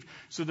leave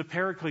so the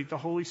Paraclete, the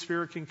Holy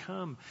Spirit, can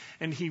come.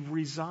 And He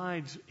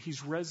resides,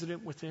 He's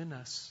resident within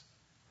us.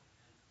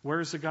 Where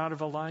is the God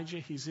of Elijah?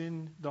 He's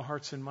in the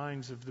hearts and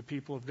minds of the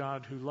people of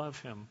God who love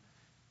Him.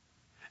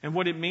 And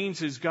what it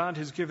means is God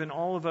has given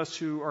all of us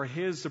who are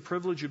His the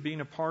privilege of being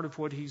a part of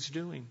what He's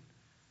doing.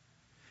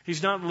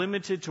 He's not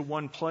limited to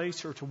one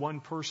place or to one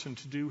person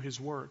to do His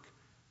work.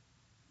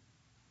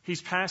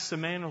 He's passed the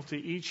mantle to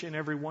each and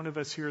every one of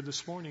us here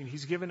this morning.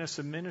 He's given us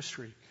a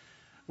ministry,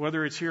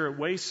 whether it's here at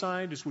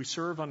Wayside as we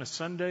serve on a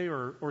Sunday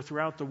or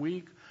throughout the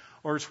week,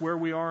 or it's where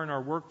we are in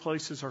our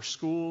workplaces, our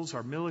schools,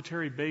 our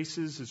military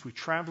bases, as we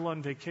travel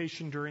on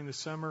vacation during the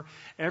summer.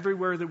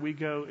 Everywhere that we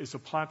go is a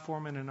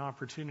platform and an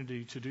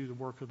opportunity to do the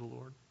work of the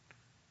Lord.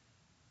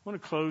 I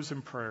want to close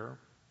in prayer.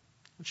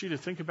 I want you to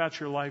think about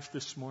your life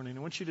this morning.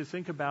 I want you to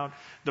think about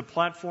the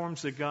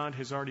platforms that God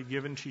has already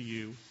given to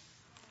you.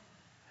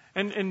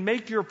 And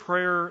make your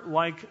prayer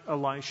like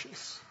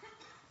Elisha's.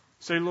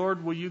 Say,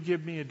 Lord, will you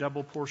give me a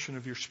double portion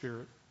of your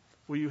Spirit?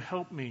 Will you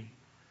help me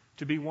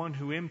to be one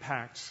who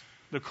impacts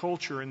the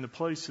culture and the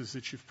places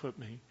that you've put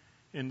me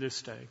in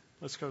this day?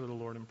 Let's go to the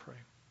Lord and pray.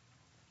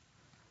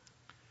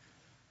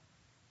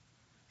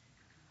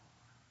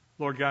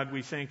 Lord God,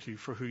 we thank you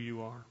for who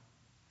you are.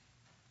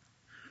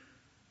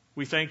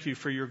 We thank you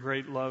for your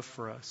great love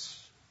for us.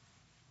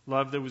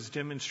 Love that was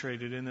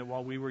demonstrated in that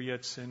while we were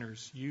yet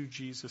sinners, you,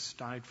 Jesus,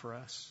 died for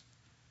us.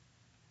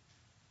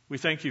 We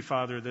thank you,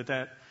 Father,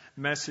 that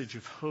message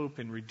of hope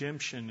and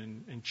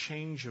redemption and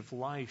change of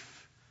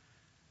life,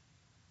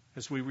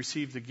 as we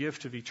receive the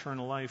gift of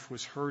eternal life,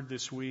 was heard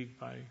this week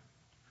by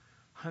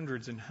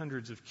hundreds and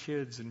hundreds of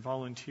kids and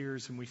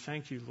volunteers. And we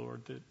thank you,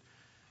 Lord, that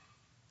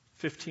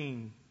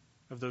 15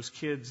 of those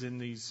kids in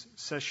these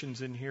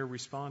sessions in here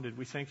responded.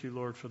 We thank you,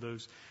 Lord, for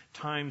those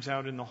times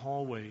out in the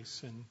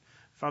hallways. And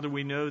Father,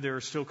 we know there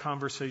are still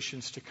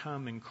conversations to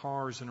come in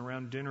cars and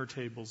around dinner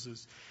tables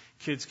as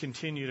kids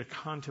continue to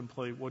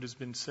contemplate what has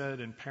been said,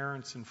 and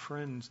parents and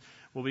friends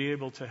will be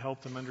able to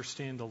help them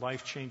understand the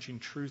life-changing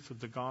truth of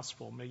the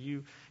gospel. May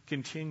you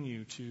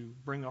continue to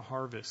bring a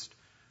harvest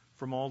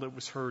from all that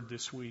was heard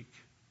this week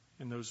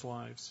in those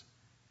lives.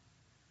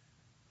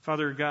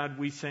 Father God,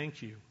 we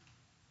thank you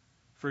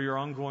for your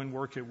ongoing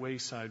work at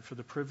Wayside, for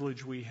the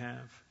privilege we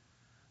have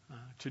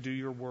to do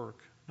your work,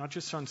 not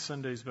just on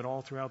Sundays, but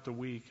all throughout the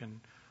week and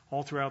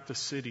all throughout the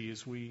city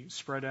as we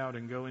spread out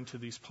and go into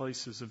these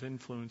places of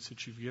influence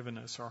that you've given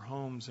us, our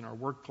homes and our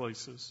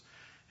workplaces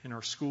and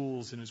our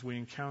schools, and as we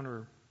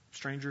encounter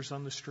strangers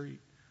on the street.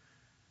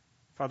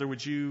 Father,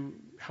 would you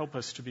help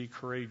us to be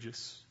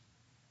courageous,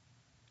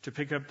 to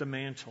pick up the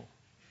mantle,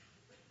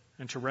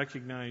 and to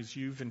recognize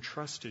you've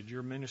entrusted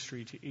your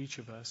ministry to each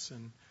of us.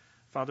 And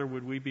Father,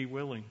 would we be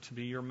willing to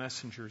be your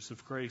messengers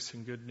of grace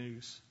and good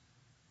news?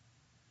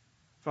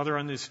 Father,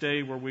 on this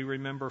day where we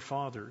remember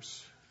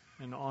fathers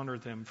and honor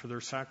them for their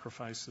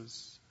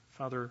sacrifices,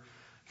 Father,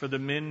 for the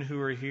men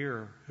who are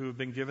here who have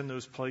been given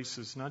those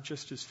places, not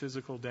just as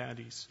physical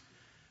daddies,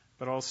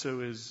 but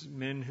also as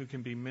men who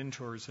can be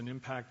mentors and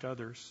impact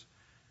others,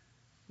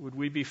 would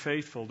we be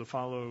faithful to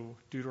follow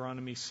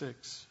Deuteronomy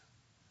 6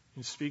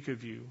 and speak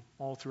of you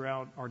all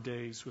throughout our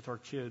days with our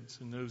kids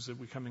and those that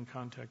we come in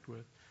contact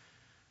with?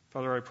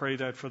 Father, I pray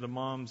that for the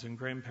moms and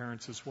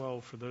grandparents as well,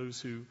 for those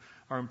who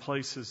are in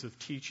places of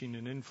teaching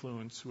and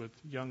influence with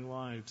young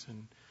lives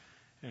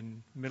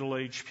and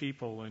middle-aged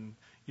people and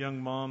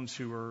young moms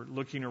who are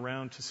looking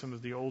around to some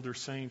of the older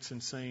saints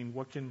and saying,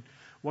 what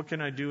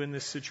can I do in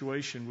this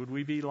situation? Would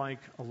we be like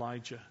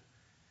Elijah?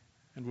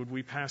 And would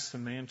we pass the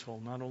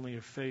mantle not only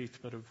of faith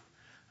but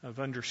of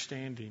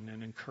understanding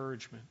and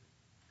encouragement?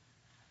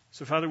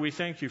 So, Father, we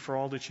thank you for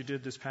all that you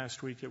did this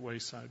past week at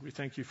Wayside. We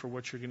thank you for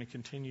what you're going to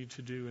continue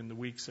to do in the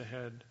weeks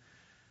ahead.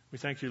 We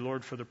thank you,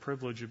 Lord, for the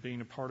privilege of being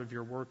a part of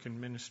your work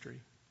and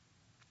ministry.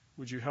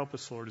 Would you help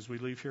us, Lord, as we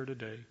leave here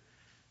today,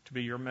 to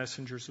be your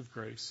messengers of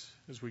grace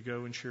as we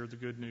go and share the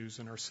good news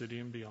in our city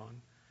and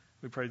beyond.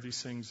 We pray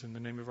these things in the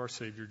name of our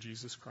Savior,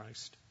 Jesus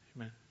Christ.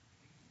 Amen.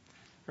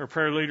 Our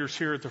prayer leaders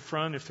here at the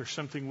front, if there's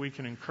something we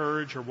can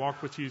encourage or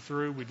walk with you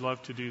through, we'd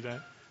love to do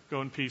that.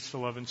 Go in peace to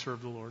love and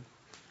serve the Lord.